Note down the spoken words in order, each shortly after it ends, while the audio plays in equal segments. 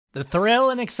The thrill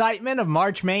and excitement of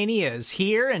March Mania is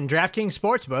here, and DraftKings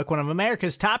Sportsbook, one of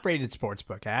America's top-rated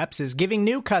sportsbook apps, is giving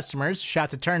new customers a shot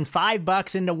to turn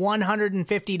 $5 into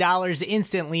 $150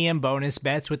 instantly in bonus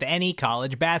bets with any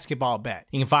college basketball bet.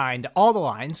 You can find all the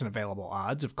lines and available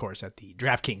odds, of course, at the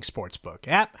DraftKings Sportsbook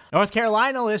app. North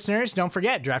Carolina listeners, don't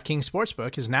forget, DraftKings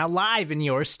Sportsbook is now live in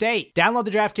your state. Download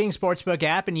the DraftKings Sportsbook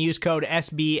app and use code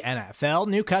SBNFL.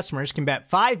 New customers can bet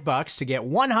 $5 to get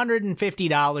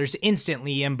 $150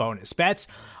 instantly in bonus bets,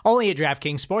 only at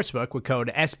DraftKings Sportsbook with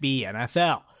code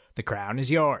SBNFL. The crown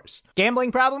is yours.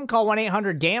 Gambling problem? Call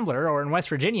 1-800-GAMBLER, or in West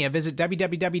Virginia, visit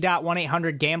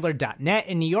www.1800gambler.net.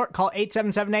 In New York, call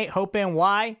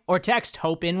 877-8-HOPE-NY or text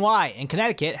HOPE-NY. In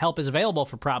Connecticut, help is available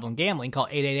for problem gambling. Call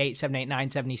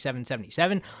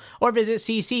 888-789-7777 or visit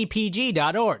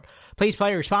ccpg.org. Please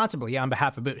play responsibly on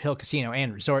behalf of Boot Hill Casino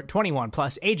and Resort. 21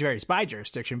 plus, age varies by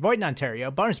jurisdiction. Void in Ontario.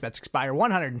 Bonus bets expire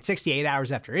 168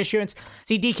 hours after issuance.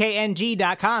 See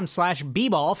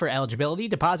dkng.com/bball for eligibility,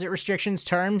 deposit restrictions,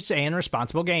 terms, and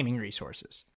responsible gaming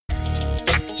resources.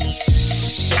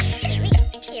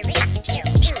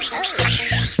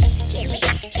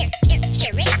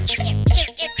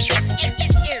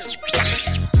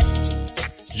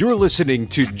 You're listening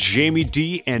to Jamie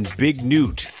D and Big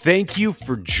Newt. Thank you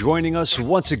for joining us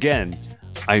once again.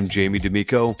 I'm Jamie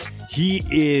D'Amico. He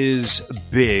is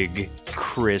Big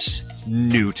Chris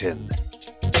Newton.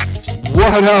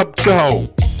 What up,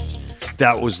 though?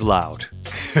 That was loud.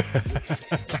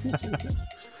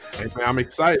 Hey, man, I'm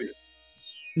excited.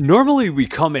 Normally we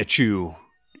come at you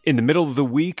in the middle of the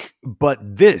week,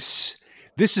 but this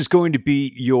is going to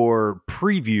be your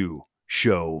preview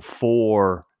show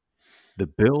for the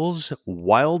Bills'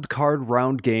 wild card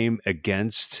round game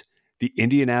against the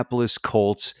Indianapolis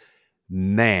Colts.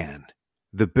 Man,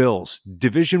 the Bills,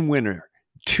 division winner,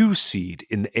 2 seed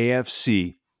in the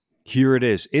AFC. Here it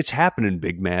is. It's happening,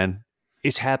 big man.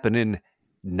 It's happening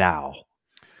now.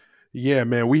 Yeah,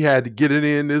 man, we had to get it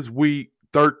in this week,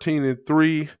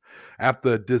 13-3,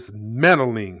 after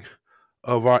dismantling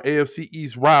of our AFC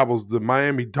East rivals, the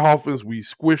Miami Dolphins. We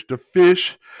squished the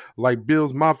fish, like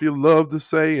Bills Mafia love to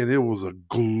say, and it was a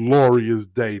glorious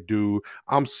day, dude.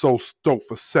 I'm so stoked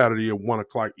for Saturday at 1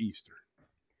 o'clock Eastern.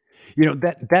 You know,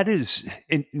 that is,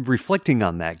 in reflecting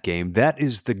on that game, that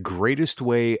is the greatest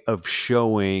way of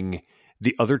showing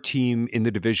the other team in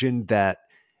the division that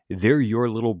they're your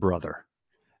little brother.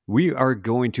 We are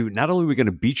going to, not only are we going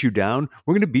to beat you down,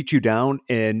 we're going to beat you down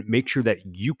and make sure that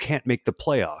you can't make the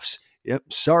playoffs.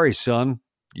 Yep, sorry, son.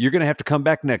 You're going to have to come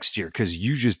back next year because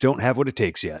you just don't have what it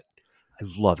takes yet. I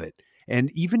love it.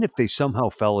 And even if they somehow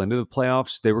fell into the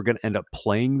playoffs, they were going to end up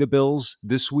playing the Bills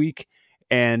this week,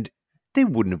 and they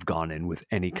wouldn't have gone in with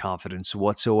any confidence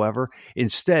whatsoever.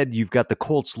 Instead, you've got the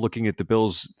Colts looking at the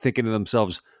Bills thinking to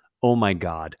themselves, oh my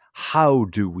God, how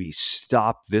do we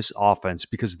stop this offense?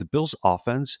 Because the Bills'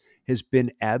 offense has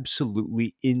been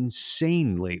absolutely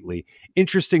insane lately.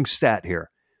 Interesting stat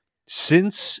here.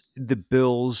 Since the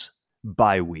Bills'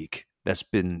 bye week, that's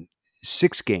been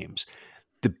 6 games,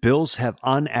 the Bills have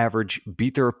on average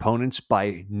beat their opponents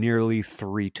by nearly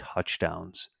 3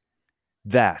 touchdowns.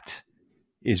 That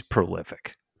is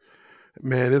prolific.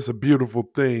 Man, it's a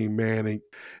beautiful thing, man.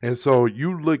 And so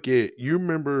you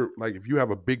remember, like, if you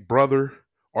have a big brother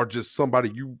or just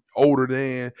somebody you older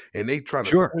than, and they trying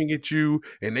to swing at you,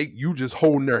 and you just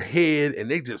holding their head, and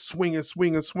they just swinging.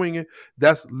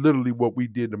 That's literally what we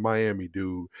did to Miami,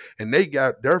 dude. And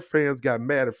their fans got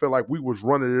mad and felt like we was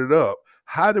running it up.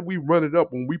 How did we run it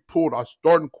up when we pulled our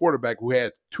starting quarterback who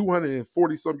had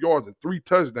 240-some yards and 3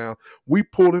 touchdowns? We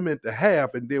pulled him into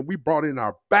half, and then we brought in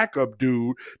our backup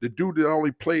dude, the dude that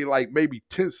only played like maybe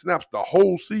 10 snaps the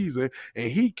whole season, and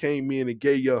he came in and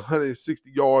gave you 160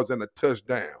 yards and a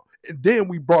touchdown. And then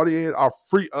we brought in our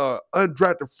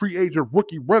undrafted free agent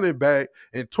rookie running back,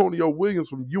 Antonio Williams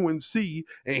from UNC,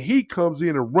 and he comes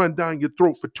in and run down your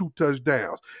throat for 2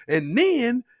 touchdowns. And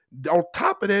then on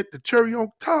top of that, the cherry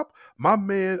on top, my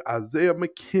man Isaiah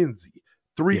McKenzie,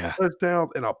 3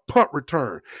 touchdowns and a punt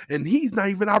return. And he's not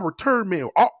even our return man.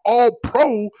 Our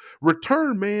all-pro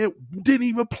return man didn't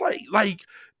even play. Like,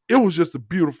 it was just a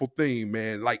beautiful thing,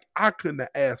 man. Like, I couldn't have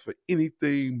asked for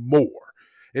anything more,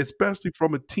 especially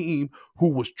from a team who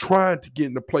was trying to get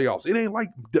in the playoffs. It ain't like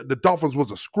the Dolphins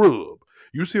was a scrub.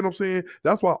 You see what I'm saying?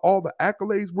 That's why all the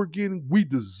accolades we're getting, we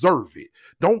deserve it.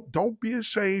 Don't be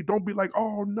ashamed. Don't be like,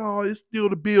 oh no, it's still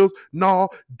the Bills. No,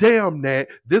 damn that.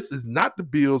 This is not the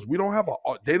Bills. They don't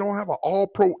have an all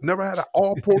pro, never had an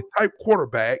all pro type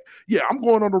quarterback. Yeah, I'm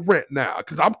going on the rant now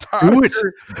because I'm tired. Do it.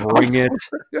 Bring it.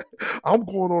 I'm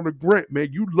going on the rant, man.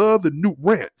 You love the new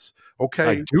rants. Okay.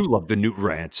 I do love the Newt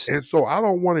rants. And so I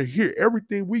don't want to hear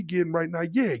everything we getting right now.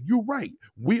 Yeah, you're right.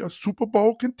 We are Super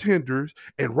Bowl contenders.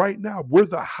 And right now, we're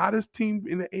the hottest team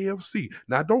in the AFC.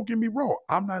 Now, don't get me wrong.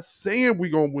 I'm not saying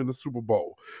we're going to win the Super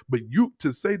Bowl. But you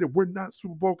to say that we're not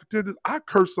Super Bowl contenders, I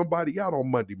cursed somebody out on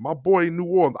Monday. My boy in New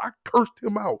Orleans, I cursed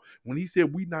him out when he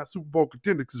said we not Super Bowl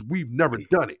contenders because we've never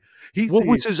done it. What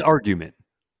was his argument?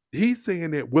 He's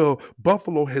saying that, well,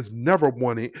 Buffalo has never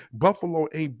won it. Buffalo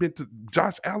ain't been to,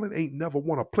 Josh Allen ain't never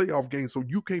won a playoff game, so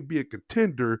you can't be a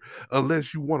contender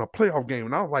unless you won a playoff game.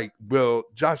 And I was like, well,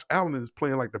 Josh Allen is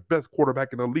playing like the best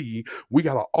quarterback in the league. We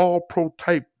got an all-pro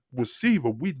type receiver.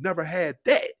 We never had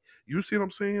that. You see what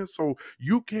I'm saying? So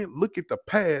you can't look at the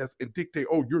past and dictate,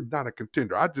 oh, you're not a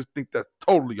contender. I just think that's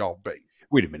totally off base.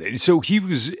 Wait a minute. So he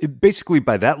was basically,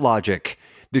 by that logic,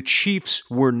 the Chiefs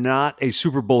were not a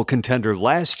Super Bowl contender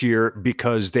last year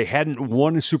because they hadn't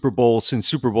won a Super Bowl since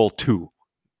Super Bowl II.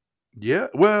 Yeah.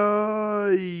 Well,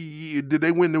 did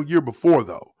they win the year before,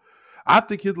 though? I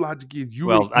think his logic is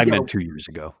I meant 2 years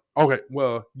ago. Okay.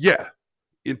 Well, yeah.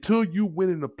 Until you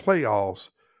win in the playoffs,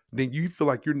 then you feel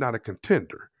like you're not a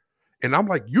contender. And I'm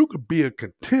like, you could be a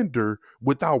contender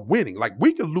without winning. Like,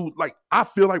 we could lose. Like, I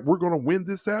feel like we're going to win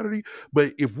this Saturday.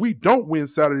 But if we don't win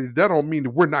Saturday, that don't mean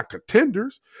that we're not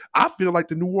contenders. I feel like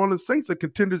the New Orleans Saints are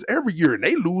contenders every year, and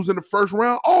they lose in the first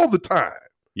round all the time.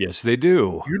 Yes, they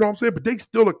do. You know what I'm saying? But they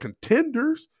still are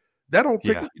contenders. That don't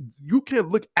take you can't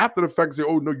look after the fact and say,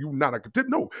 oh, no, you're not a contender.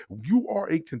 No, you are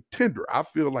a contender. I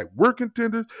feel like we're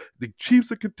contenders. The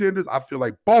Chiefs are contenders. I feel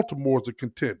like Baltimore's a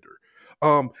contender.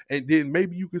 And then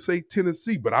maybe you could say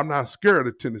Tennessee, but I'm not scared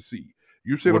of Tennessee.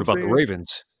 You said what about the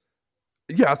Ravens?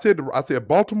 Yeah, I said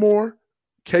Baltimore,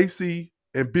 KC,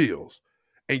 and Bills,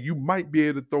 and you might be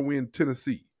able to throw in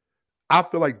Tennessee. I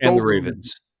feel like and the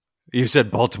Ravens. You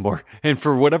said Baltimore, and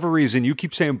for whatever reason, you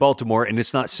keep saying Baltimore, and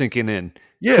it's not sinking in.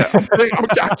 Yeah,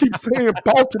 I keep saying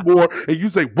Baltimore, and you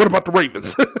say, "What about the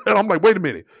Ravens?" And I'm like, "Wait a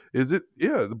minute, is it?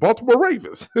 Yeah, the Baltimore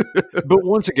Ravens." But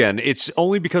once again, it's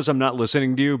only because I'm not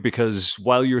listening to you. Because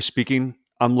while you're speaking,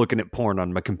 I'm looking at porn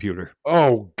on my computer.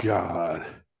 Oh God.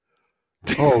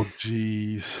 Oh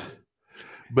jeez.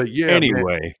 But yeah,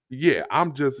 anyway, man, yeah,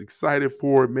 I'm just excited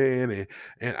for it, man,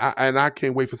 and I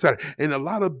can't wait for Saturday. And a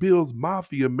lot of Bills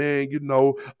Mafia, man, you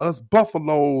know, us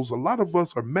Buffaloes, a lot of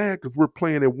us are mad because we're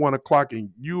playing at 1:00,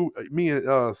 and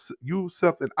you,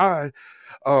 Seth, and I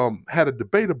had a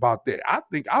debate about that.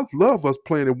 I love us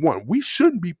playing at 1. We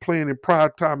shouldn't be playing in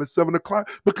prime time at 7:00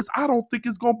 because I don't think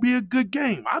it's going to be a good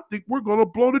game. I think we're going to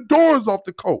blow the doors off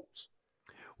the Colts.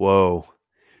 Whoa.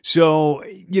 So,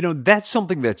 that's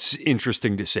something that's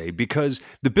interesting to say because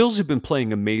the Bills have been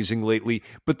playing amazing lately,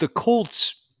 but the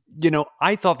Colts,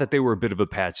 I thought that they were a bit of a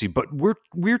patsy, but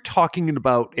we're talking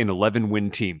about an 11-win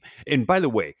team. And by the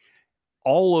way,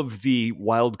 all of the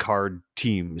wild card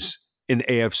teams in the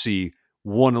AFC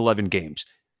won 11 games,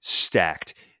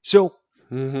 stacked. So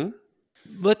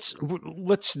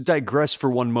let's digress for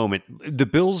one moment. The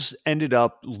Bills ended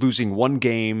up losing one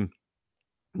game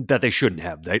that they shouldn't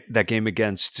have, that game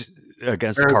against the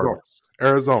Cardinals.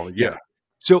 Arizona, yeah.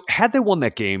 So had they won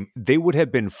that game, they would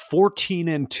have been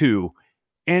 14-2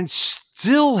 and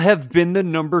still have been the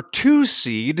number 2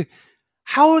 seed.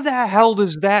 How the hell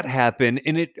does that happen?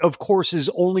 And it, of course, is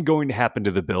only going to happen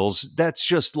to the Bills. That's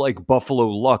just like Buffalo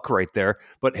luck right there.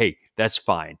 But hey, that's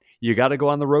fine. You got to go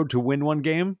on the road to win one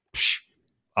game? Psh,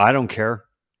 I don't care.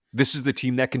 This is the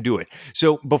team that can do it.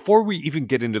 So before we even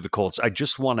get into the Colts, I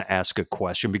just want to ask a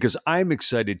question because I'm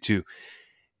excited too.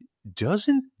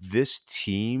 Doesn't this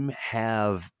team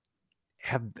have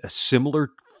a similar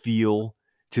feel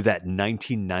to that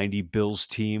 1990 Bills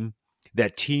team?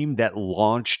 That team that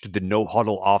launched the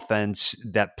no-huddle offense,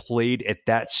 that played at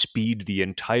that speed the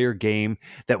entire game,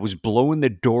 that was blowing the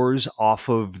doors off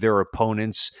of their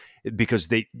opponents because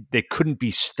they couldn't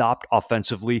be stopped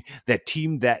offensively, that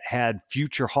team that had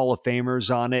future Hall of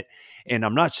Famers on it. And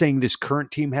I'm not saying this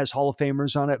current team has Hall of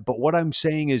Famers on it, but what I'm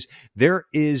saying is there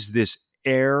is this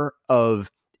air of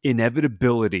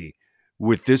inevitability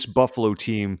with this Buffalo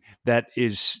team that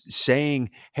is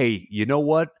saying, hey, you know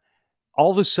what?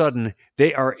 All of a sudden,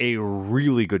 they are a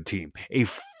really good team, a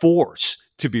force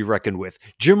to be reckoned with.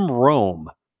 Jim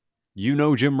Rome,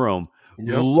 Jim Rome,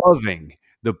 loving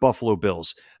the Buffalo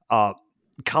Bills.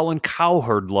 Colin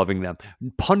Cowherd loving them.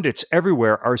 Pundits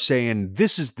everywhere are saying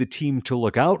this is the team to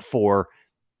look out for.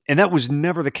 And that was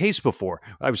never the case before.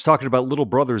 I was talking about little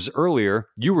brothers earlier.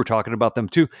 You were talking about them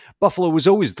too. Buffalo was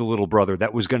always the little brother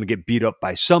that was going to get beat up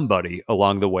by somebody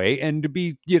along the way and to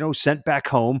be, sent back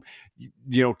home,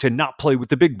 to not play with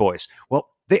the big boys. Well,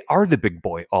 they are the big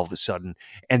boy all of a sudden.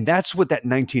 And that's what that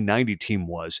 1990 team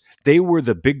was. They were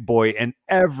the big boy, and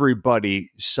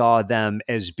everybody saw them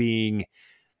as being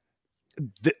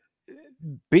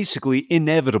basically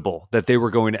inevitable that they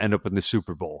were going to end up in the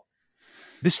Super Bowl.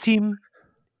 This team,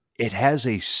 it has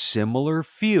a similar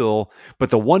feel, but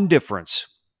the one difference,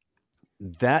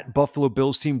 that Buffalo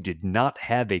Bills team did not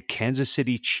have a Kansas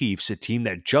City Chiefs, a team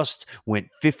that just went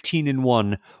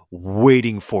 15-1,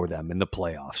 waiting for them in the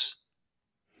playoffs.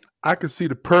 I can see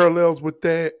the parallels with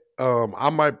that. I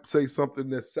might say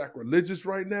something that's sacrilegious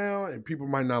right now, and people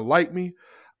might not like me.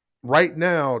 Right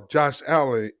now, Josh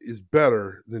Allen is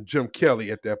better than Jim Kelly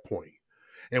at that point.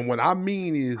 And what I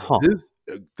mean is this,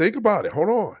 think about it. Hold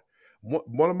on.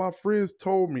 One of my friends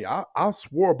told me, I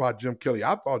swore by Jim Kelly.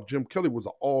 I thought Jim Kelly was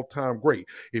an all-time great.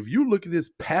 If you look at his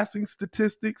passing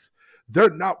statistics,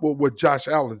 they're not what Josh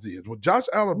Allen's is. When Josh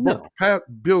Allen broke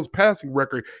Bill's passing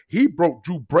record, he broke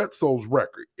Drew Bledsoe's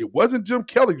record. It wasn't Jim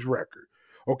Kelly's record.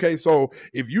 Okay, so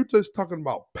if you're just talking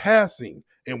about passing,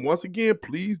 and once again,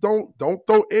 please don't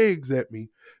throw eggs at me.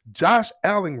 Josh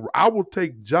Allen, I will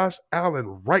take Josh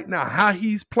Allen right now, how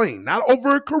he's playing, not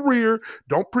over a career.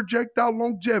 Don't project out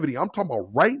longevity. I'm talking about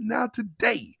right now,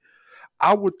 today.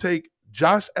 I would take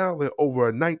Josh Allen over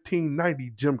a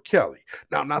 1990 Jim Kelly.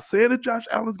 Now, I'm not saying that Josh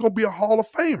Allen's going to be a Hall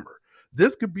of Famer.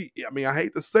 This could be, I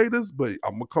hate to say this, but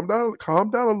I'm going to calm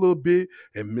down a little bit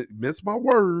and mince my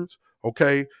words,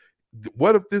 okay?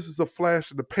 What if this is a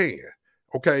flash in the pan?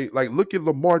 Okay, like look at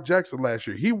Lamar Jackson last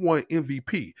year. He won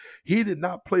MVP. He did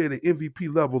not play at an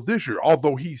MVP level this year,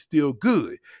 although he's still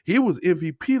good. He was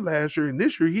MVP last year, and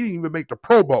this year he didn't even make the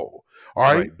Pro Bowl. All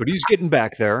right. But he's getting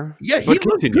back there. Yeah, he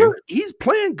looks good. He's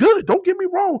playing good. Don't get me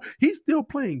wrong. He's still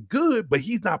playing good, but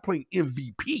he's not playing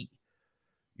MVP.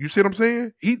 You see what I'm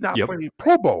saying? He's not playing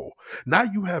Pro Bowl. Now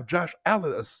you have Josh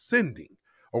Allen ascending.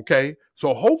 Okay,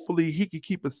 so hopefully he can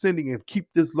keep ascending and keep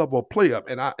this level of play up.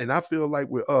 And I feel like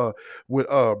with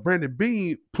Brandon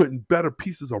Beane putting better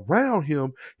pieces around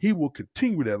him, he will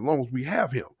continue that as long as we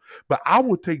have him. But I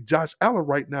would take Josh Allen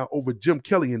right now over Jim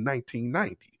Kelly in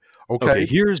 1990. Okay,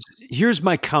 here's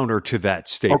my counter to that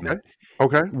statement.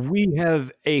 Okay. We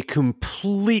have a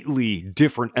completely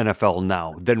different NFL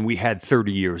now than we had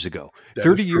 30 years ago.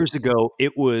 30 years ago,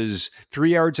 it was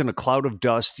 3 yards in a cloud of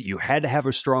dust. You had to have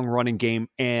a strong running game,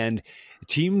 and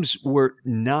teams were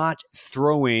not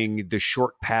throwing the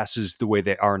short passes the way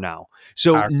they are now.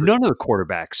 So none of the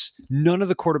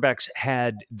quarterbacks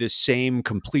had the same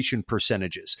completion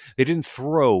percentages. They didn't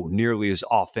throw nearly as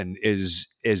often as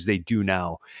they do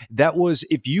now. That was,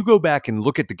 if you go back and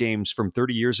look at the games from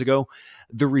 30 years ago,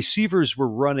 the receivers were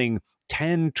running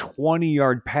 10,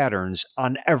 20-yard patterns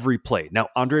on every play. Now,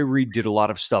 Andre Reed did a lot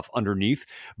of stuff underneath,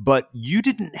 but you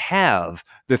didn't have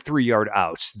the 3-yard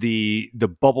outs, the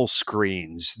bubble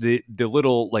screens, the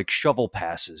little like shovel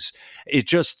passes.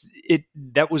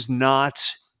 That was not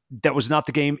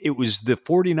the game. It was the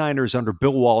 49ers under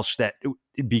Bill Walsh that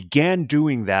began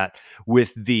doing that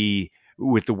with the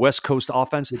West Coast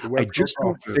offense. I just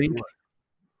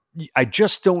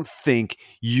don't think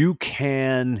you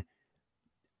can.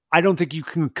 I don't think you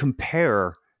can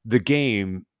compare the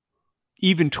game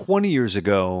even 20 years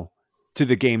ago to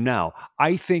the game now.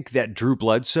 I think that Drew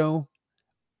Bledsoe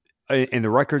and the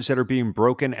records that are being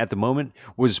broken at the moment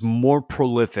was more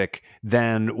prolific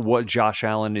than what Josh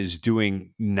Allen is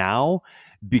doing now,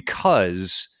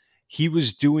 because he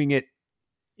was doing it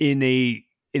in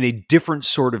a different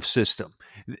sort of system.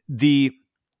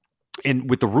 And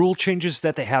with the rule changes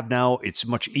that they have now, it's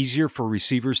much easier for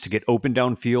receivers to get open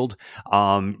downfield.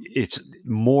 It's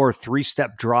more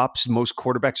 3-step drops. Most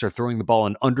quarterbacks are throwing the ball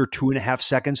in under 2.5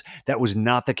 seconds. That was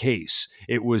not the case.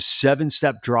 It was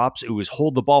 7-step drops. It was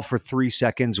hold the ball for 3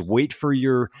 seconds, wait for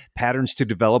your patterns to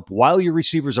develop while your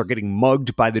receivers are getting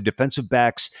mugged by the defensive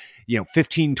backs,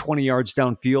 15, 20 yards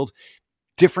downfield.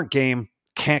 Different game.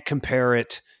 Can't compare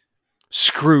it.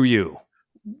 Screw you.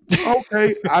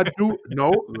 Okay, I do.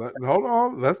 No, hold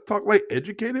on. Let's talk like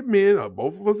educated men.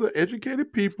 Both of us are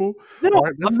educated people. No,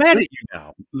 right, I'm mad at you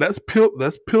now. Let's peel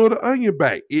the onion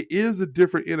back. It is a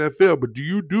different NFL, but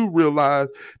you realize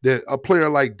that a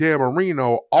player like Dan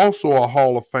Marino, also a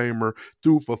Hall of Famer,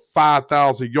 threw for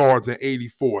 5,000 yards in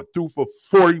 84, threw for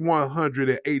 4,100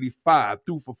 in 85,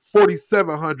 threw for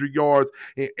 4,700 yards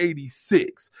in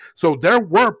 86. So there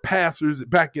were passers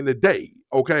back in the day.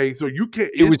 Okay, so you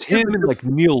can't. It was him and like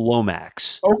Neil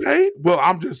Lomax. Okay, well,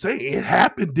 I'm just saying it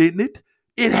happened, didn't it?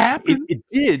 It happened. It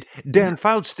did. Dan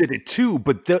Fouts did it too,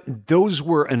 but those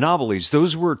were anomalies.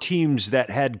 Those were teams that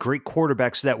had great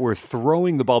quarterbacks that were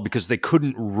throwing the ball because they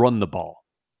couldn't run the ball.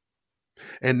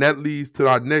 And that leads to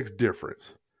our next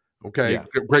difference. Okay, Yeah.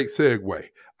 Great segue.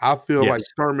 I feel like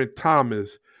Thurman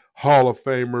Thomas, Hall of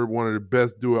Famer, one of the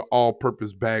best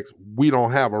all-purpose backs. We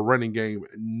don't have a running game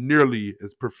nearly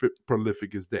as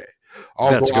prolific as that.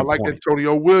 Although I like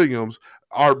Antonio Williams,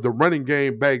 the running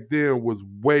game back then was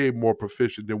way more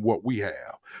proficient than what we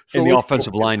have. So and the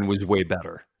offensive line was way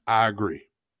better. I agree.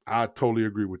 I totally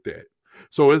agree with that.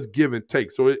 So it's give and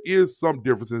take. So it is some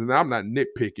differences, and I'm not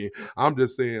nitpicking. I'm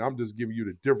just saying, I'm just giving you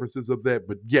the differences of that.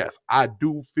 But yes, I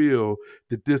do feel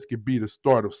that this could be the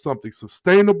start of something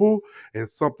sustainable and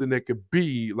something that could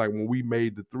be like when we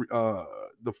made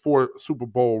the 4 Super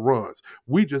Bowl runs.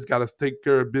 We just got to take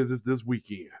care of business this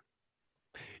weekend.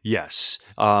 Yes.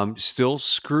 Still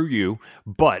screw you,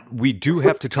 but we do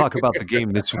have to talk about the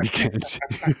game this weekend.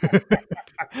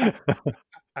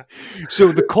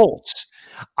 So the Colts,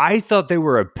 I thought they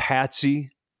were a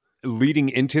patsy leading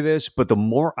into this, but the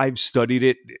more I've studied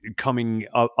it coming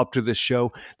up to this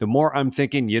show, the more I'm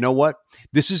thinking, you know what?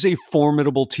 This is a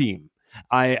formidable team.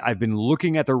 I've been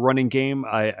looking at the running game.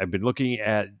 I've been looking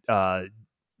at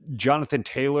Jonathan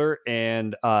Taylor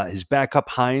and his backup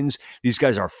Hines. These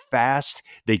guys are fast.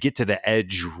 They get to the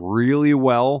edge really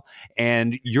well,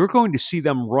 and you're going to see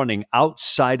them running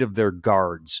outside of their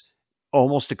guards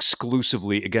almost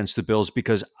exclusively against the Bills,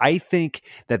 because I think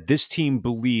that this team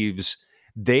believes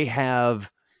they have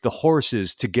the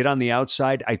horses to get on the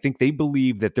outside. I think they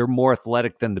believe that they're more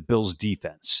athletic than the Bills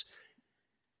defense.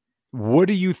 What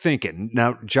are you thinking?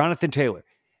 Now, Jonathan Taylor,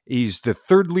 he's the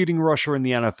 3rd leading rusher in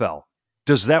the NFL.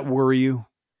 Does that worry you?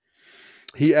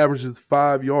 He averages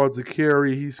 5 yards a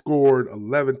carry. He scored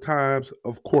 11 times.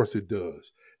 Of course it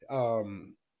does.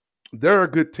 They're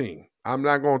a good team. I'm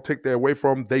not going to take that away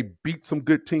from them. They beat some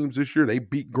good teams this year. They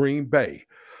beat Green Bay.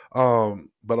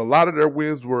 But a lot of their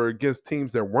wins were against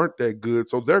teams that weren't that good.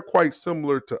 So they're quite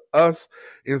similar to us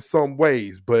in some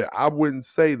ways. But I wouldn't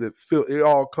say that it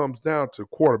all comes down to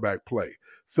quarterback play.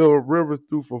 Phillip Rivers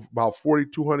threw for about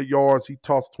 4,200 yards. He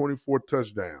tossed 24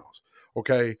 touchdowns.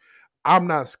 Okay. I'm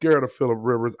not scared of Phillip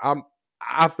Rivers.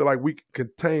 I feel like we can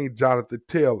contain Jonathan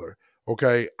Taylor.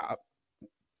 Okay.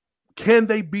 Can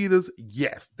they beat us?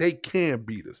 Yes, they can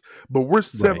beat us. But we're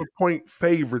 7-point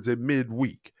favorites at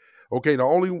midweek. Okay, the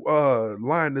only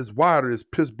line that's wider is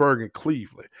Pittsburgh and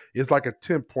Cleveland. It's like a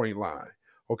 10-point line.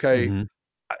 Okay,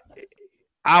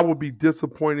 I would be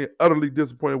disappointed, utterly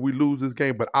disappointed if we lose this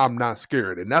game, but I'm not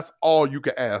scared. And that's all you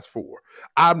can ask for.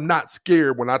 I'm not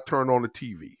scared when I turn on the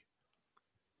TV.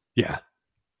 Yeah.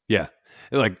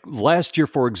 Like last year,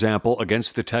 for example,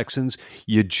 against the Texans,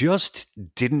 you just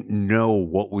didn't know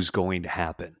what was going to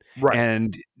happen. Right.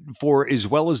 And for as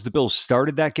well as the Bills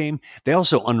started that game, they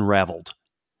also unraveled.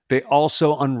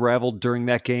 During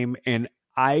that game. And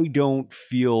I don't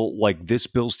feel like this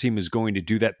Bills team is going to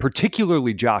do that.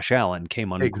 Particularly Josh Allen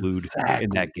came unglued in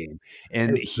that game.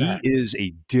 And he is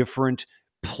a different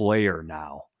player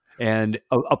now. And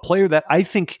a player that I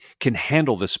think can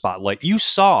handle the spotlight. You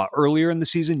saw earlier in the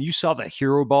season, you saw the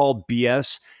hero ball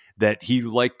BS that he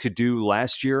liked to do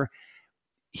last year.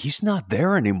 He's not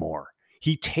there anymore.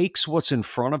 He takes what's in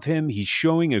front of him. He's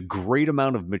showing a great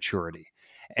amount of maturity.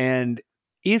 And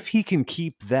if he can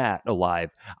keep that alive,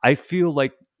 I feel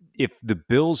like if the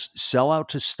Bills sell out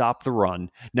to stop the run.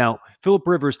 Now, Phillip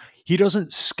Rivers, he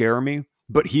doesn't scare me,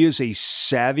 but he is a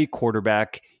savvy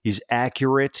quarterback. He's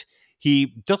accurate.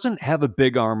 He doesn't have a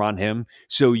big arm on him,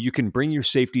 so you can bring your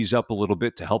safeties up a little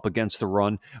bit to help against the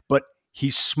run, but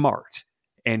he's smart,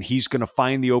 and he's going to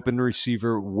find the open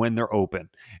receiver when they're open.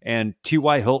 And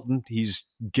T.Y. Hilton, he's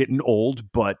getting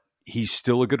old, but he's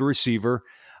still a good receiver.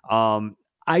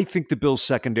 I think the Bills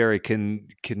secondary can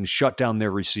shut down their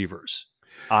receivers.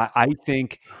 I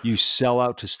think you sell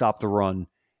out to stop the run,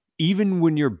 even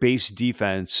when your base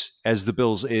defense, as the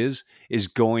Bills is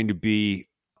going to be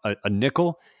a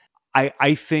nickel.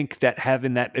 I think that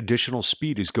having that additional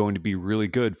speed is going to be really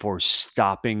good for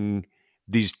stopping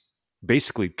these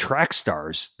basically track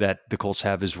stars that the Colts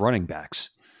have as running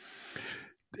backs.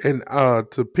 And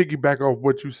to piggyback off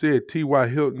what you said, T.Y.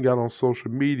 Hilton got on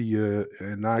social media,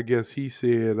 and I guess he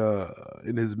said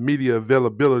in his media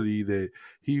availability that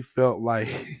he felt like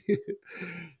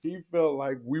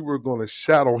we were going to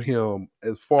shadow him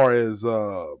as far as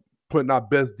putting our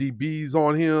best DBs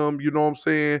on him, you know what I'm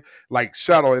saying? Like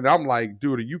shadow. And I'm like,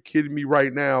 dude, are you kidding me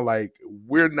right now? Like,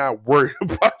 we're not worried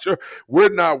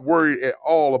at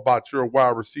all about your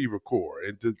wide receiver core.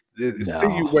 And No.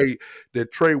 insinuate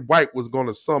that Trey White was going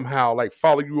to somehow like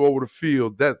follow you over the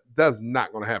field. That's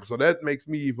not going to happen. So that makes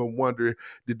me even wonder,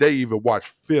 did they even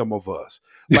watch film of us?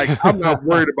 Like, I'm not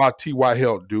worried about T.Y.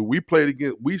 Hilton,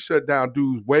 dude. We shut down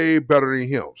dudes way better than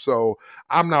him. So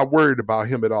I'm not worried about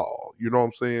him at all. You know what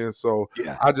I'm saying? So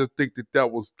Yeah. I just think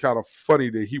that was kind of funny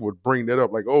that he would bring that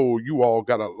up. Like, oh, you all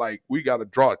got to we got to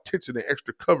draw attention and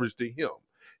extra coverage to him.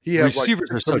 He has Receivers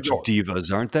like are such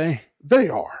divas, aren't they? They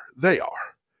are.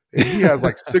 And he has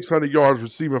like 600 yards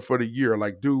receiving for the year.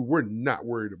 Like, dude, we're not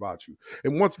worried about you.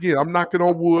 And once again, I'm knocking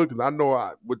on wood because I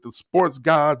know with the sports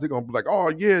guys, they're going to be like, oh,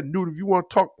 yeah, Newt, if you want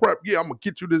to talk crap, yeah, I'm going to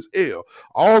get you this L.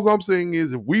 All I'm saying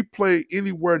is if we play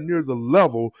anywhere near the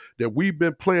level that we've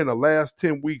been playing the last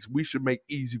 10 weeks, we should make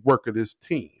easy work of this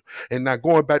team. And now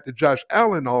going back to Josh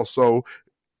Allen also,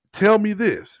 tell me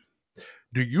this.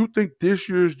 Do you think this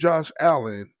year's Josh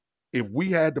Allen, if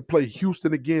we had to play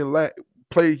Houston again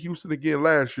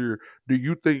last year, do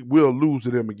you think we'll lose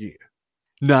to them again?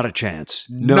 Not a chance.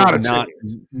 No,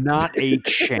 not a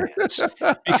chance.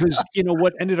 Because,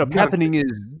 what ended up happening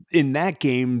is in that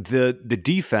game, the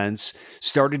defense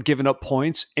started giving up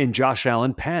points and Josh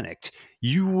Allen panicked.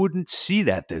 You wouldn't see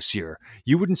that this year.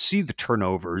 You wouldn't see the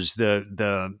turnovers,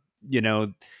 the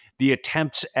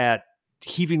attempts at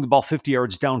heaving the ball 50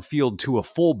 yards downfield to a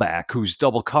fullback who's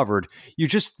double covered.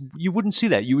 You wouldn't see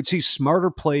that. You would see smarter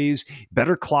plays,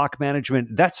 better clock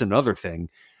management. That's another thing.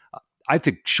 I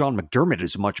think Sean McDermott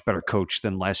is a much better coach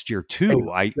than last year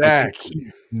too. Exactly. I think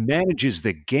he manages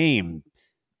the game.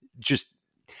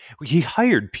 He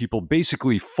hired people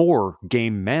basically for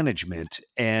game management,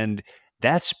 and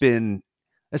that's been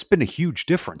a huge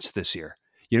difference this year.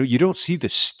 You don't see the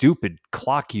stupid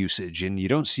clock usage, and you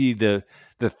don't see the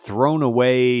thrown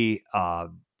away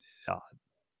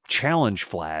challenge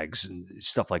flags and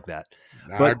stuff like that.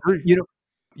 I agree.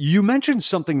 You mentioned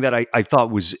something that I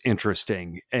thought was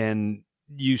interesting, and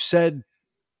you said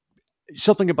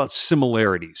something about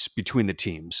similarities between the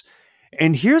teams.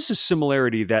 And here's a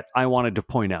similarity that I wanted to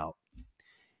point out.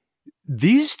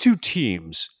 These two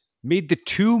teams made the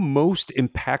two most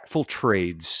impactful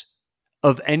trades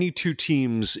of any two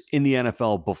teams in the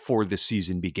NFL before the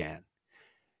season began.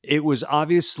 It was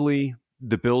obviously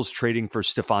the Bills trading for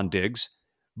Stephon Diggs,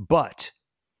 but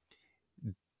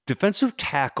defensive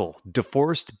tackle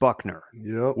DeForest Buckner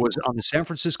was on the San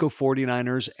Francisco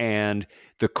 49ers, and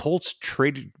the Colts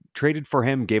traded for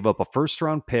him, gave up a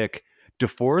first-round pick.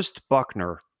 DeForest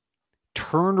Buckner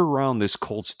turned around this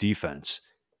Colts defense.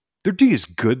 Their D is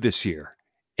good this year,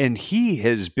 and he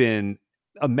has been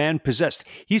a man possessed.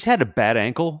 He's had a bad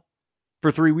ankle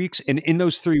for 3 weeks, and in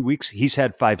those 3 weeks, he's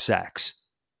had 5 sacks.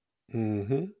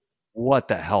 Mm-hmm. What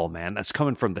the hell, man? That's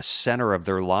coming from the center of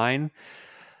their line.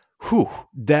 Whew,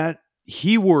 that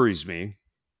he worries me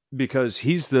because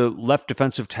he's the left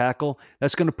defensive tackle.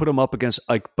 That's going to put him up against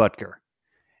Ike Butker.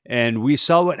 And we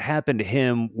saw what happened to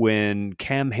him when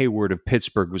Cam Hayward of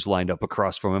Pittsburgh was lined up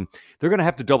across from him. They're going to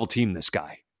have to double team this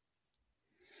guy.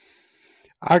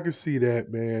 I can see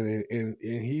that, man, and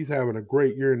he's having a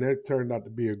great year, and that turned out to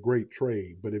be a great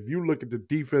trade. But if you look at the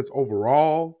defense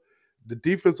overall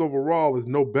is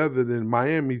no better than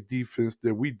Miami's defense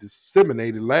that we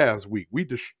disseminated last week. We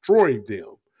destroyed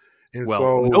them. And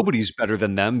so nobody's better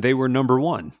than them. They were number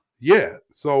one. Yeah.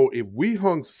 So if we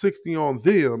hung 60 on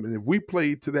them and if we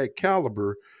played to that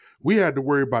caliber, we had to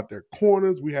worry about their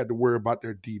corners. We had to worry about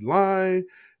their D-line.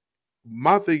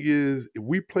 My thing is, if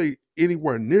we play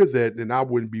anywhere near that, then I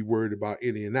wouldn't be worried about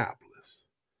Indianapolis.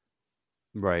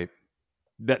 Right.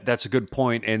 That's a good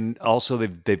point. And also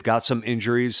they've got some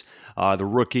injuries. The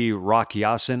rookie Rock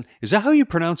Ya-Sin. Is that how you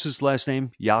pronounce his last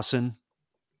name? Ya-Sin?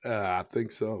 I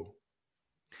think so.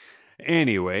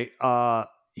 Anyway,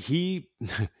 he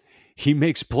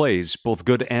makes plays, both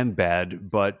good and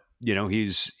bad, but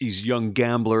he's young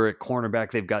gambler at cornerback.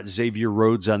 They've got Xavier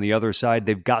Rhodes on the other side.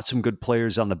 They've got some good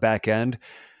players on the back end.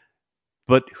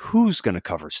 But who's going to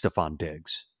cover Stephon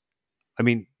Diggs? I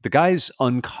mean, the guy's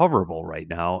uncoverable right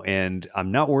now, and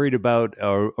I'm not worried about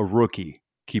a rookie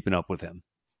keeping up with him.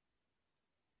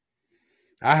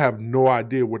 I have no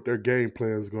idea what their game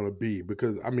plan is going to be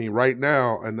because, I mean, right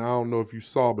now, and I don't know if you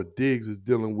saw, but Diggs is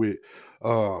dealing with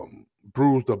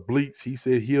bruised obliques. He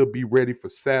said he'll be ready for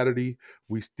Saturday.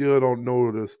 We still don't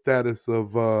know the status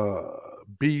of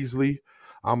Beasley.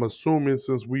 I'm assuming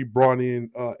since we brought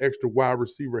in extra wide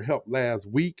receiver help last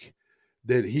week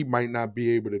that he might not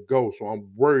be able to go. So I'm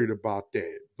worried about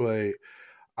that. But,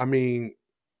 I mean,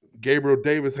 Gabriel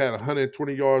Davis had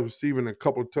 120 yards receiving and a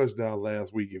couple of touchdowns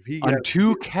last week. If he on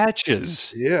 2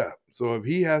 catches. Yeah. So if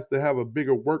he has to have a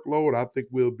bigger workload, I think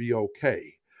we'll be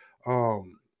okay.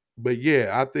 But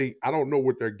yeah, I don't know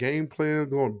what their game plan is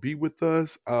going to be with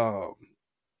us.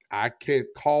 I can't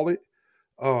call it.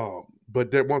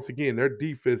 But that once again, their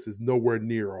defense is nowhere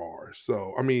near ours.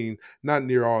 So I mean, not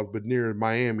near ours, but near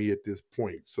Miami at this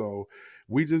point. So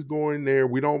we just go in there.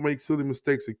 We don't make silly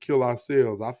mistakes and kill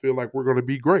ourselves. I feel like we're going to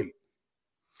be great.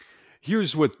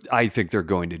 Here's what I think they're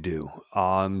going to do.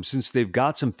 Since they've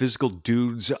got some physical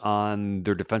dudes on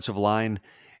their defensive line,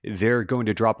 they're going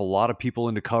to drop a lot of people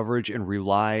into coverage and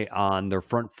rely on their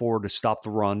front four to stop the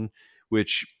run,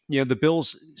 which, the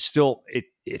Bills still,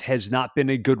 it has not been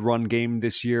a good run game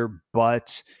this year,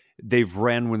 but they've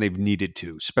ran when they've needed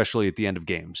to, especially at the end of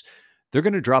games. They're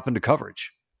going to drop into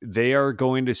coverage. They are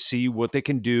going to see what they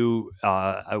can do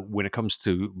when it comes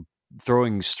to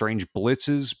throwing strange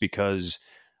blitzes, because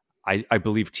I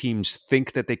believe teams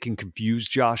think that they can confuse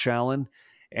Josh Allen,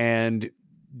 and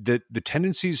the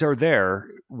tendencies are there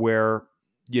where,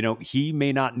 he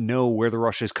may not know where the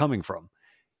rush is coming from.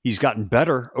 He's gotten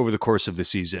better over the course of the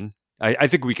season. I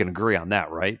think we can agree on that,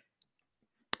 right?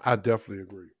 I definitely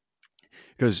agree.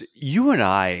 Because you and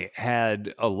I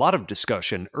had a lot of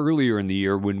discussion earlier in the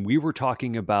year when we were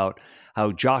talking about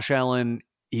how Josh Allen,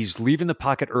 he's leaving the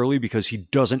pocket early because he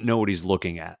doesn't know what he's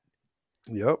looking at.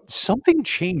 Yep. Something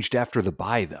changed after the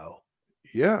bye, though.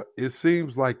 Yeah, it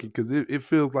seems like it because it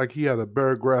feels like he had a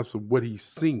better grasp of what he's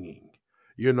seeing,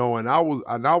 and I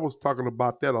was talking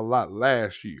about that a lot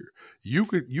last year.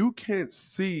 You can't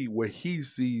see what he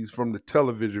sees from the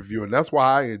television view, and that's why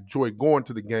I enjoy going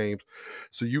to the games,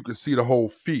 so you can see the whole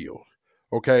field.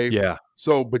 Okay, Yeah.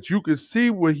 So, but you can see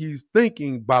what he's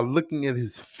thinking by looking at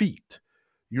his feet.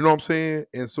 You know what I'm saying?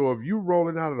 And so, if you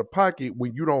rolling out of the pocket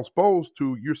when you don't supposed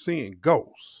to, you're seeing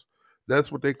ghosts. That's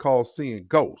what they call seeing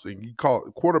ghosts. And you call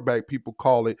quarterback, people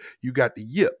call it, you got the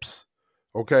yips.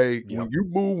 Okay. Yep. When you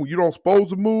move, when you don't supposed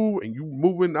to move and you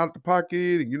moving out the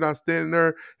pocket and you're not standing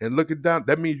there and looking down,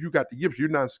 that means you got the yips.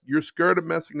 You're scared of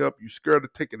messing up, you're scared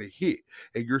of taking a hit,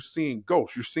 and you're seeing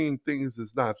ghosts. You're seeing things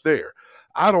that's not there.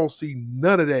 I don't see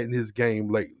none of that in his game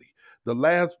lately. The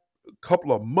last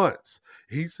couple of months,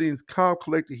 he seems calm,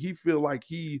 collected. He feel like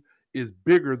he is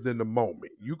bigger than the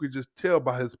moment. You could just tell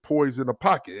by his poise in the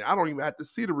pocket. I don't even have to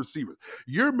see the receivers.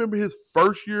 You remember his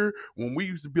first year when we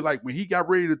used to be like, when he got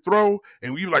ready to throw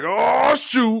and we were like, oh,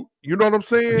 shoot. You know what I'm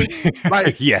saying?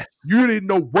 Like, yes. You didn't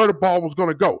know where the ball was going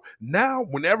to go. Now,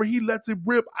 whenever he lets it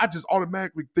rip, I just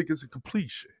automatically think it's a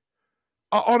completion.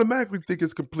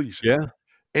 Yeah.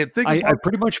 And I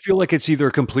pretty much feel like it's either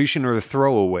a completion or a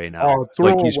throwaway now.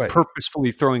 Like he's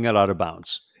purposefully throwing it out of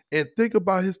bounds. And think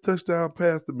about his touchdown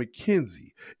pass to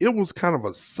McKenzie. It was kind of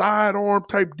a sidearm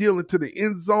type deal into the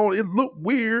end zone. It looked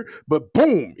weird, but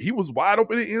boom, he was wide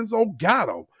open in the end zone, got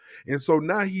him. And so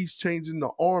now he's changing the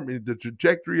arm and the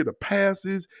trajectory of the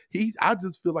passes. I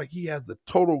just feel like he has a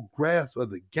total grasp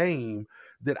of the game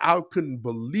that I couldn't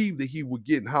believe that he would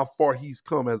get and how far he's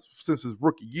come since his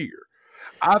rookie year.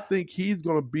 I think he's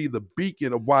going to be the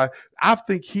beacon of why I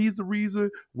think he's the reason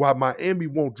why Miami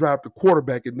won't draft the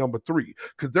quarterback at number 3,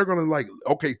 because they're going to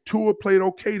okay, Tua played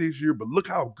okay this year, but look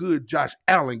how good Josh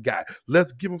Allen got.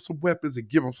 Let's give him some weapons and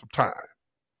give him some time.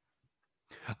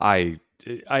 I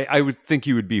would think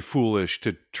you would be foolish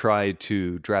to try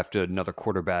to draft another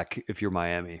quarterback if you're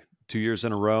Miami. 2 years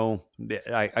in a row,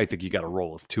 I think you got to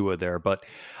roll with Tua there. But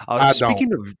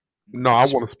speaking of. No, I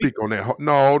want to speak on that.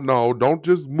 No, don't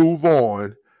just move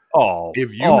on. What?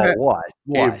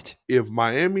 If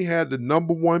Miami had the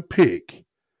number 1 pick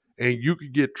and you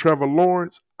could get Trevor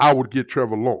Lawrence, I would get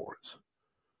Trevor Lawrence.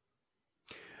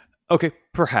 Okay,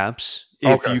 perhaps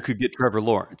if you could get Trevor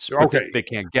Lawrence, but they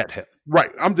can't get him.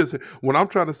 Right. What I'm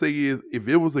trying to say is if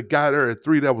it was a guy there at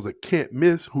 3 that was a can't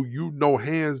miss, who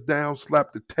hands down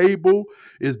slap the table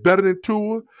is better than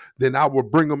Tua, then I would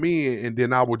bring him in and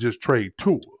then I would just trade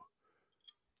Tua.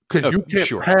 Because you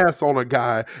can't pass on a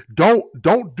guy. Don't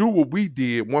do what we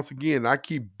did. Once again, I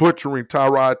keep butchering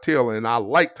Tyrod Taylor, and I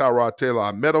like Tyrod Taylor.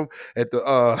 I met him at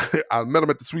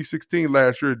the Sweet 16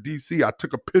 last year at DC. I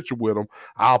took a picture with him.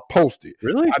 I'll post it.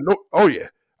 Really? I know. Oh yeah.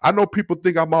 I know people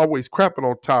think I'm always crapping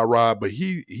on Tyrod, but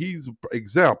he's an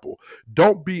example.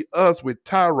 Don't be us with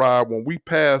Tyrod when we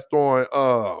passed on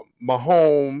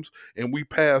Mahomes and we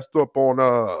passed up on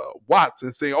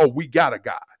Watson saying, "Oh, we got a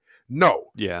guy." No.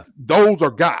 Yeah. Those are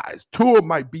guys. Tua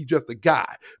might be just a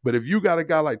guy. But if you got a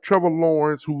guy like Trevor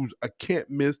Lawrence, who's a can't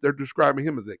miss, they're describing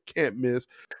him as a can't miss.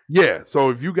 Yeah.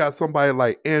 So if you got somebody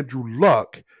like Andrew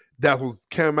Luck, that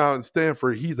came out in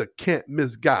Stanford, he's a can't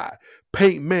miss guy.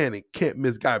 Peyton Manning, can't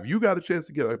miss guy. If you got a chance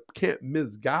to get a can't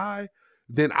miss guy,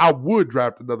 then I would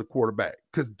draft another quarterback.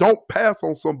 Because don't pass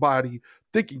on somebody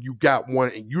thinking you got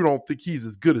one and you don't think he's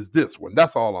as good as this one.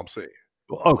 That's all I'm saying.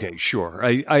 Okay, sure.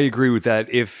 I agree with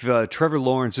that. If Trevor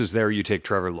Lawrence is there, you take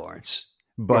Trevor Lawrence.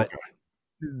 But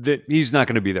he's not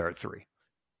going to be there at 3.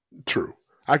 True.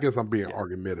 I guess I'm being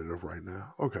argumentative right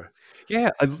now. Okay. Yeah,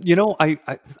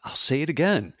 I'll say it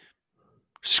again.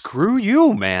 Screw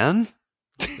you, man.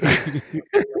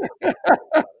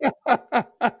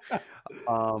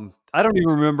 I don't even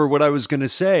remember what I was going to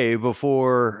say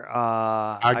before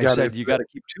I said you got to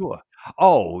keep Tua.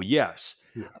 Oh, yes.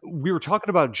 Yeah. We were talking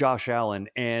about Josh Allen,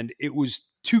 and it was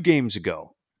 2 games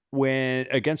ago when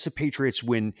against the Patriots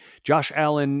when Josh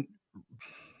Allen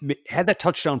had that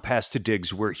touchdown pass to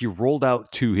Diggs where he rolled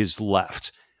out to his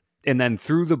left and then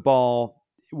threw the ball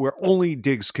where only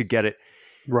Diggs could get it.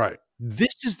 Right.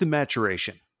 This is the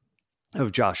maturation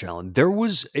of Josh Allen. There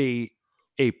was a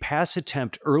pass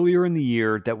attempt earlier in the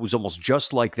year that was almost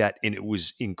just like that, and it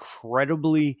was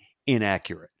incredibly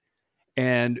inaccurate.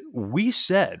 And we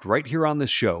said right here on this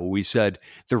show, we said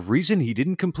the reason he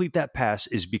didn't complete that pass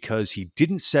is because he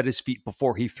didn't set his feet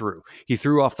before he threw. He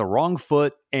threw off the wrong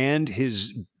foot, and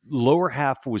his lower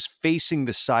half was facing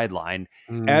the sideline,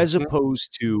 as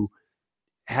opposed to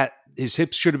his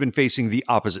hips should have been facing the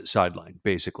opposite sideline,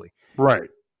 basically. Right.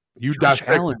 Josh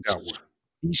Allen,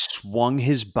 he swung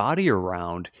his body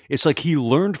around. It's like he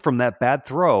learned from that bad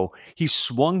throw. He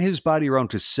swung his body around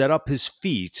to set up his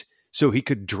feet so he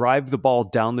could drive the ball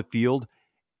down the field.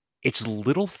 It's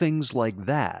little things like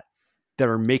that that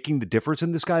are making the difference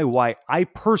in this guy. Why I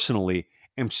personally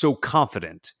am so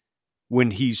confident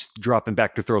when he's dropping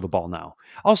back to throw the ball now.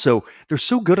 Also, they're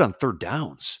so good on third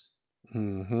downs.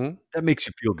 That makes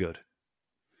you feel good.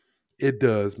 It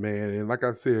does, man. And like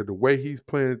I said, the way he's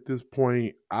playing at this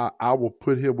point, I will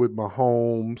put him with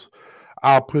Mahomes.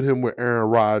 I'll put him with Aaron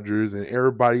Rodgers, and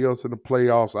everybody else in the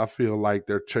playoffs. I feel like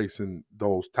they're chasing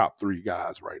those top 3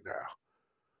 guys right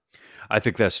now. I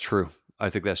think that's true.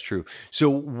 So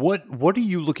what are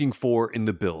you looking for in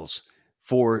the Bills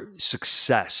for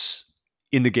success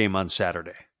in the game on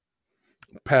Saturday?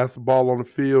 Pass the ball on the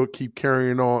field, keep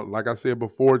carrying on. Like I said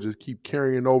before, just keep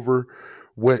carrying over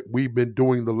what we've been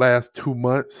doing the last 2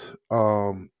 months,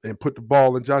 and put the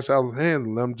ball in Josh Allen's hand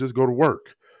and let him just go to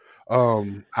work.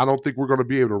 I don't think we're going to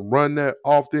be able to run that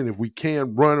often. If we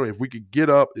can run, if we could get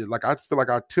up, like I feel like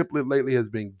our template lately has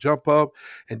been jump up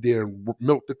and then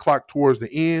milk the clock towards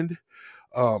the end.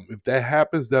 If that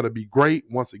happens, that'll be great.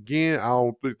 Once again, I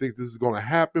don't think this is going to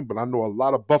happen, but I know a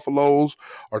lot of Buffaloes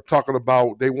are talking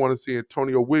about they want to see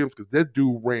Antonio Williams because that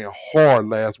dude ran hard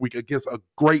last week against a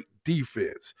great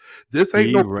defense. This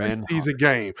ain't no preseason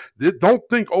game. Don't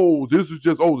think, this is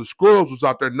just, the scrubs was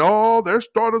out there. No, their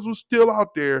starters was still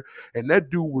out there, and that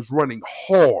dude was running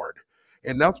hard.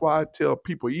 And that's why I tell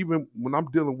people, even when I'm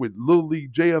dealing with Little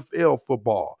League JFL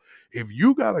football, if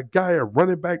you got a guy at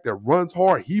running back that runs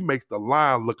hard, he makes the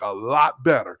line look a lot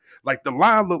better. Like the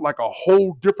line looked like a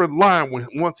whole different line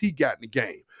once he got in the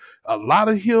game. A lot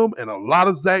of him and a lot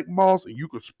of Zach Moss, and you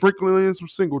could sprinkle in some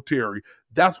Singletary.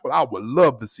 That's what I would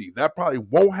love to see. That probably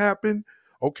won't happen,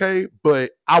 okay?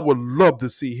 But I would love to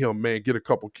see him, man, get a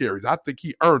couple carries. I think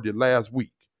he earned it last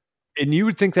week. And you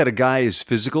would think that a guy as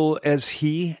physical as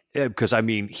he, because,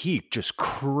 he just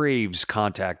craves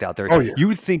contact out there. Oh, yeah. You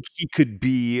would think he could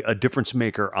be a difference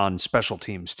maker on special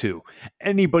teams, too.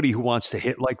 Anybody who wants to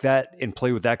hit like that and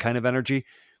play with that kind of energy,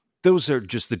 those are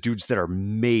just the dudes that are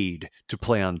made to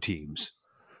play on teams.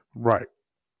 Right.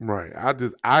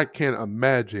 I can't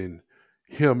imagine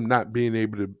him not being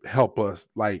able to help us,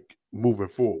 like, moving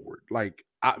forward. Like,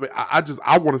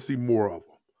 I want to see more of him.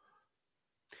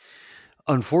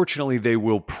 Unfortunately, they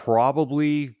will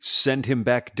probably send him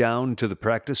back down to the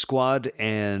practice squad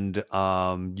and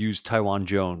use Taiwan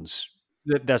Jones.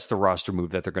 That's the roster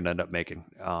move that they're going to end up making.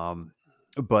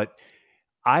 But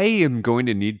I am going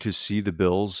to need to see the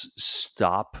Bills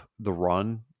stop the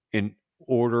run in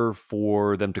order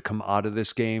for them to come out of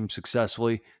this game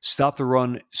successfully. Stop the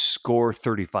run, score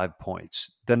 35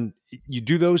 points. Then you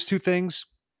do those 2 things,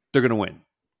 they're going to win.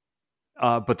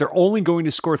 But they're only going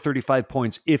to score 35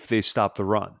 points if they stop the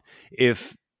run.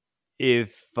 If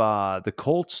the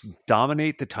Colts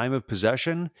dominate the time of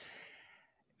possession,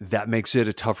 that makes it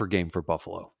a tougher game for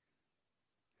Buffalo.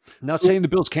 Not saying the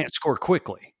Bills can't score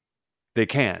quickly. They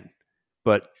can.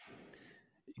 But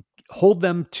hold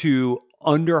them to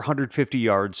under 150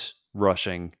 yards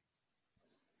rushing,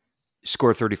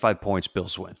 score 35 points,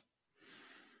 Bills win.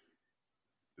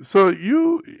 So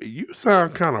you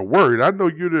sound kind of worried. I know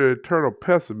you're the eternal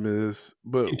pessimist,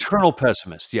 but eternal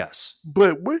pessimist, yes.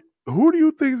 But who do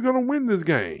you think is going to win this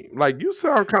game? Like, you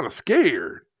sound kind of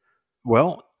scared.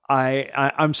 Well,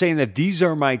 I'm saying that these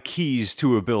are my keys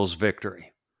to a Bills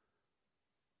victory.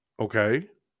 Okay.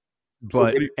 So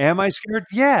But am I scared?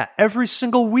 Yeah, every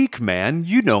single week, man.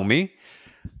 You know me.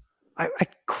 I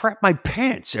crap my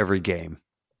pants every game.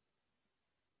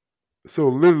 So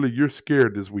literally, you're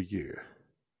scared this weekend.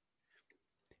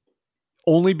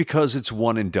 Only because it's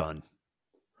one and done.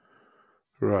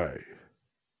 Right.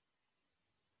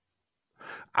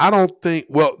 I don't think.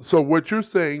 Well, so what you're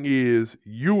saying is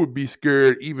you would be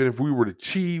scared even if we were the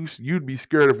Chiefs. You'd be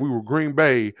scared if we were Green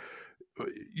Bay.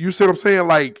 You see what I'm saying?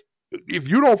 Like, if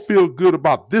you don't feel good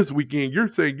about this weekend,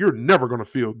 you're saying you're never going to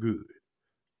feel good.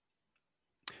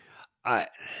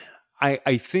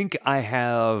 I think I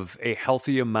have a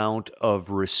healthy amount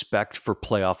of respect for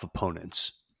playoff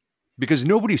opponents because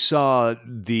nobody saw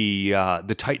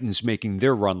the Titans making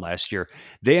their run last year.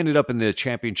 They ended up in the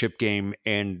championship game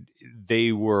and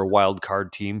they were a wild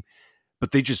card team,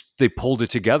 but they pulled it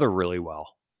together really well.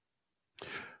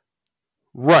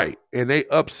 Right, and they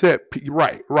upset.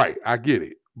 Right. I get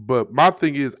it, but my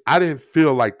thing is, I didn't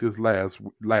feel like this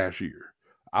last year.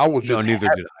 I was just neither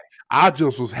happy. did I. I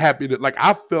just was happy that, like,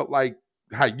 I felt like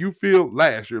how you feel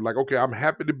last year. Like, okay, I'm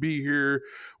happy to be here.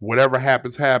 Whatever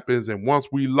happens, happens. And once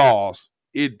we lost,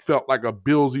 it felt like a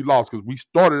Billsy loss because we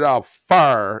started out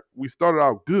fire. We started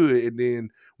out good, and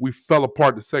then we fell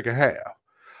apart the second half.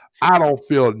 I don't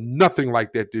feel nothing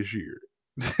like that this year.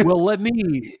 Well, let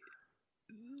me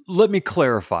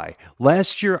clarify.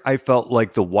 Last year, I felt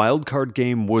like the wild card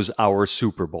game was our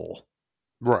Super Bowl.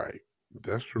 Right.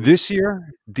 That's true. This year,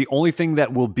 the only thing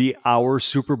that will be our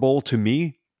Super Bowl to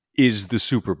me is the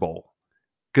Super Bowl.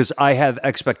 Because I have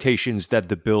expectations that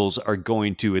the Bills are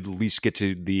going to at least get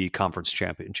to the conference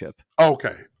championship.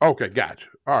 Okay, gotcha.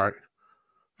 All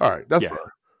right, that's fair.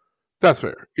 That's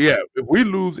fair. Yeah, if we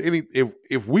lose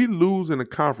if we lose in the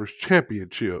conference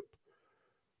championship,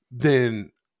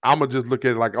 then I'm gonna just look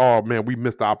at it like, oh man, we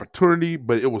missed the opportunity,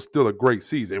 but it was still a great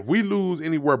season. If we lose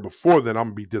anywhere before then, I'm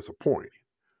gonna be disappointed.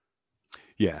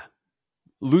 Yeah.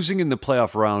 Losing in the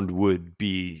playoff round would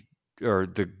be, or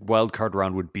the wild card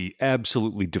round would be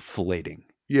absolutely deflating.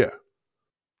 Yeah.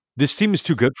 This team is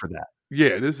too good for that.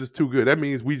 Yeah, this is too good. That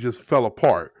means we just fell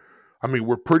apart. I mean,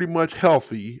 we're pretty much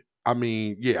healthy. I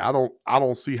mean, yeah, I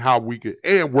don't see how we could,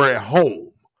 and we're at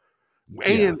home.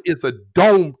 And it's a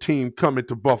dome team coming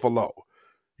to Buffalo.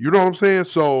 You know what I'm saying?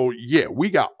 So, yeah,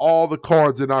 we got all the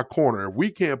cards in our corner. If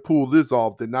we can't pull this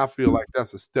off, then I feel like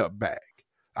that's a step back.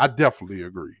 I definitely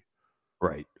agree.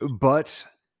 Right. But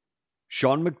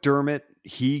Sean McDermott,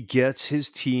 he gets his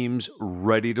teams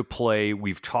ready to play.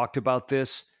 We've talked about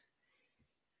this.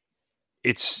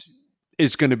 It's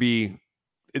going to be,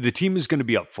 the team is going to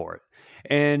be up for it.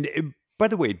 And by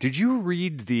the way, did you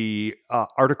read the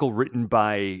article written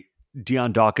by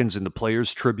Dion Dawkins in the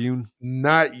Players Tribune?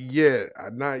 Not yet. I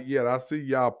see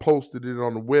y'all posted it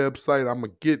on the website. I'm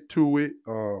going to get to it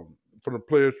from the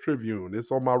Players Tribune.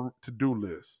 It's on my to-do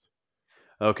list.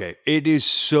 Okay. It is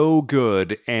so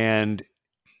good. And,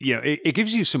 you know, it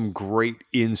gives you some great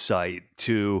insight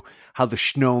to how the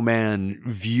Snowman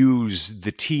views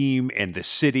the team and the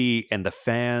city and the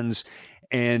fans.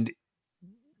 And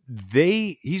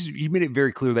he made it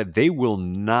very clear that they will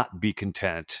not be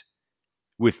content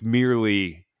with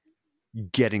merely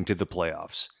getting to the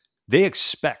playoffs. They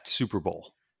expect Super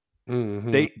Bowl.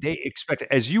 Mm-hmm. They expect,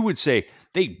 as you would say,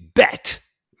 they bet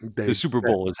the Super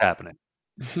Bowl is happening.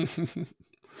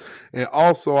 And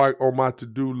also, on my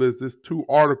to-do list, there's 2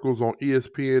 articles on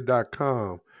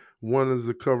ESPN.com. One is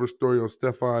a cover story on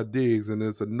Stephon Diggs, and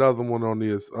there's another one on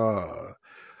this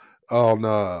on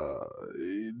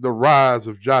the rise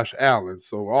of Josh Allen.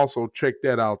 So also check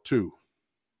that out too.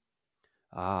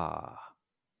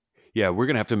 Yeah, we're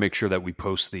going to have to make sure that we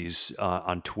post these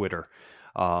on Twitter.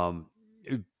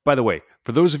 By the way,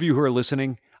 for those of you who are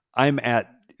listening, I'm at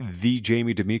the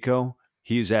Jamie D'Amico.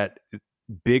 He is at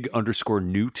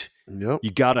big_Newt. Yep.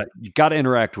 You gotta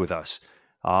interact with us.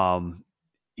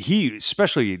 He,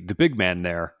 especially the big man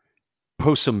there,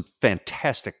 posts some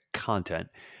fantastic content.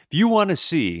 If you want to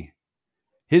see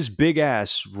his big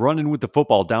ass running with the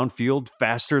football downfield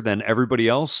faster than everybody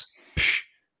else,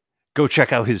 go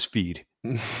check out his feed.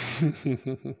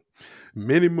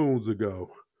 Many moons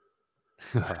ago.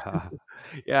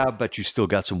 Yeah, I bet you still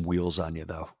got some wheels on you,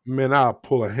 though. Man, I'll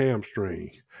pull a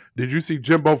hamstring. Did you see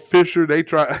Jimbo Fisher? They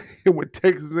tried with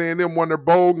Texas A&M won their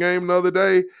bowl game the other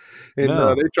day, and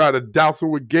they tried to douse him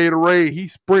with Gatorade. He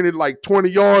sprinted like 20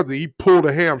 yards, and he pulled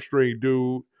a hamstring,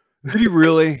 dude. Did he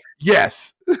really?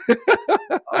 Yes.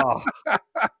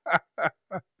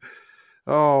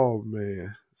 Oh,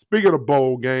 man. Speaking of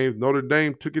bowl games, Notre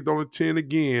Dame took it on the chin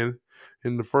again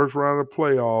in the first round of the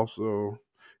playoffs, so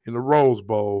in the Rose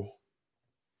Bowl.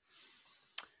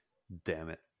 Damn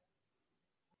it.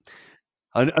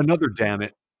 Another damn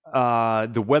it.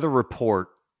 The weather report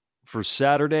for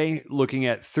Saturday, looking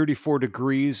at 34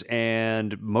 degrees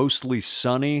and mostly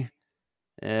sunny.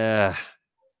 I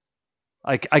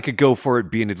could go for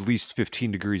it being at least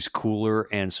 15 degrees cooler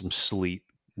and some sleet.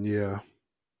 Yeah.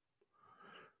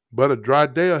 But a dry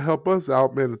day will help us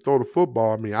out, man, to throw the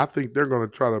football. I mean, I think they're going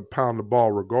to try to pound the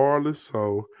ball regardless.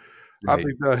 So right. I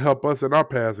think that'll help us in our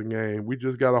passing game. We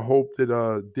just got to hope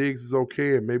that Diggs is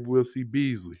okay and maybe we'll see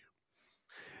Beasley.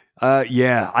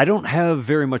 Yeah, I don't have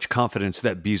very much confidence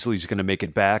that Beasley's going to make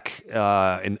it back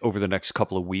over the next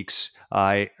couple of weeks.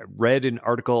 I read an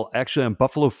article actually on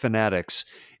Buffalo Fanatics.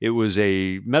 It was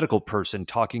a medical person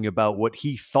talking about what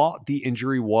he thought the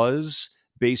injury was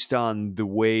based on the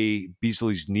way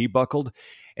Beasley's knee buckled.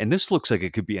 And this looks like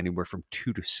it could be anywhere from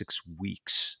 2 to 6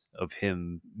 weeks of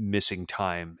him missing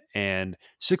time. And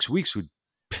 6 weeks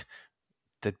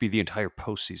that'd be the entire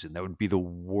postseason. That would be the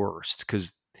worst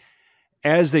because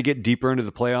as they get deeper into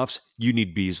the playoffs, you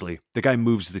need Beasley. The guy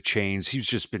moves the chains. He's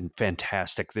just been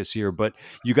fantastic this year. But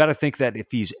you got to think that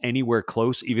if he's anywhere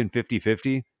close, even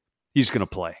 50-50, he's going to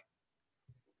play.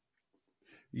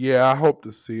 Yeah, I hope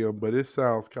to see him, but it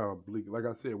sounds kind of bleak. Like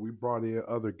I said, we brought in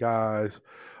other guys.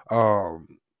 And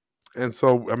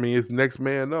so, I mean, it's next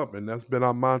man up, and that's been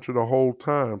our mantra the whole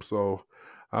time. So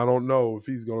I don't know if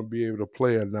he's going to be able to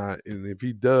play or not. And if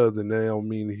he does, then that don't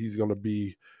mean he's going to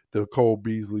be the Cole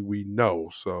Beasley we know.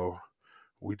 So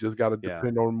we just got to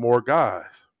depend on more guys.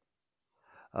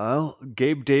 Well,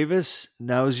 Gabe Davis,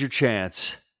 now's your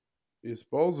chance. It's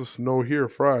supposed to snow here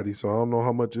Friday, so I don't know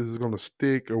how much this is going to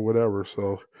stick or whatever.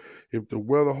 So if the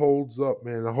weather holds up,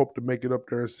 man, I hope to make it up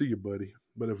there and see you, buddy.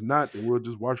 But if not, then we'll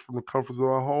just watch from the comforts of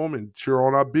our home and cheer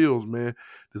on our Bills, man.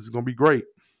 This is going to be great.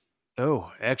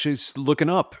 Oh, actually, it's looking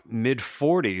up,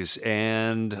 mid-40s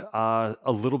and a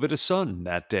little bit of sun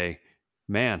that day.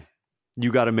 Man,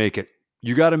 you got to make it.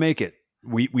 You got to make it.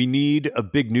 We need a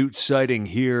Big Newt sighting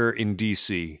here in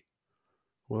D.C.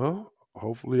 Well,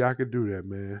 hopefully I could do that,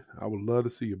 man. I would love to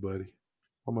see you, buddy.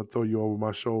 I'm going to throw you over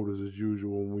my shoulders as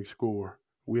usual when we score.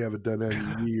 We haven't done that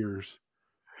in years.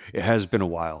 It has been a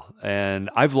while. And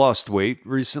I've lost weight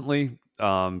recently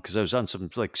because I was on some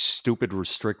like stupid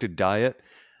restricted diet.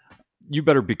 You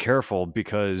better be careful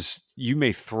because you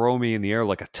may throw me in the air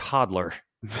like a toddler.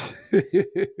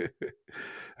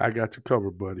 I got you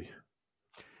covered, buddy.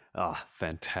 Ah,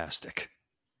 fantastic.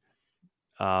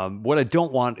 What I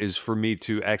don't want is for me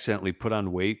to accidentally put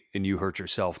on weight and you hurt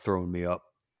yourself throwing me up.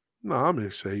 No, I'm in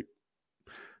shape.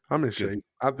 Shape.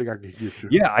 I think I can get you.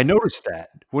 Yeah, I noticed that.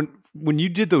 When you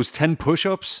did those 10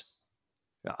 push-ups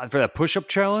for that push-up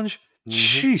challenge,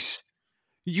 jeez,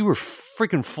 you were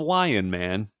freaking flying,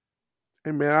 man.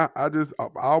 Hey, man, I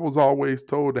was always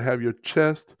told to have your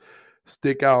chest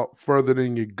stick out further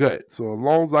than your gut. So as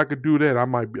long as I could do that,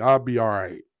 I'll be all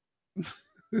right.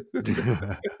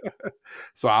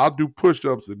 So I'll do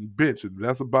push-ups and bench, and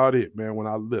that's about it, man, when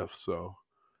I lift. So,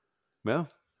 well,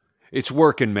 it's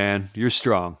working, man. You're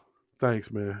strong.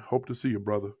 Thanks, man. Hope to see you,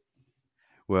 brother.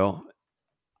 Well,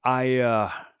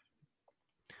 I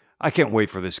can't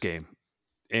wait for this game.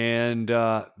 And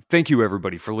thank you,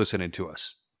 everybody, for listening to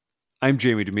us. I'm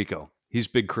Jamie D'Amico. He's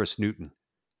Big Chris Newton.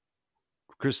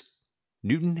 Chris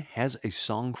Newton has a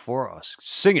song for us.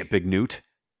 Sing it, Big Newt.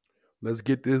 Let's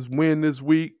get this win this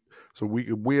week so we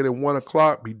can win at 1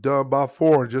 o'clock, be done by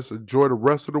 4, and just enjoy the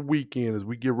rest of the weekend as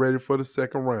we get ready for the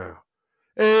second round.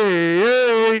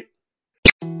 Hey!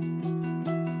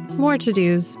 More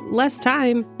to-dos, less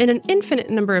time, and an infinite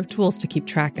number of tools to keep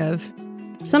track of.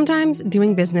 Sometimes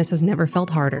doing business has never felt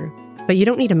harder, but you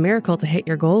don't need a miracle to hit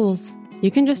your goals.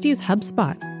 You can just use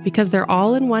HubSpot because their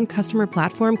all-in-one customer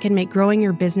platform can make growing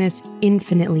your business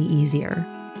infinitely easier.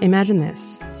 Imagine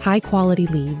this: high-quality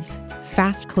leads,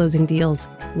 fast closing deals,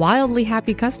 wildly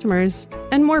happy customers,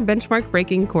 and more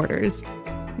benchmark-breaking quarters.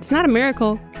 It's not a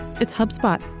miracle, it's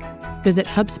HubSpot. Visit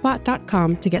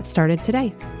HubSpot.com to get started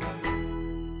today.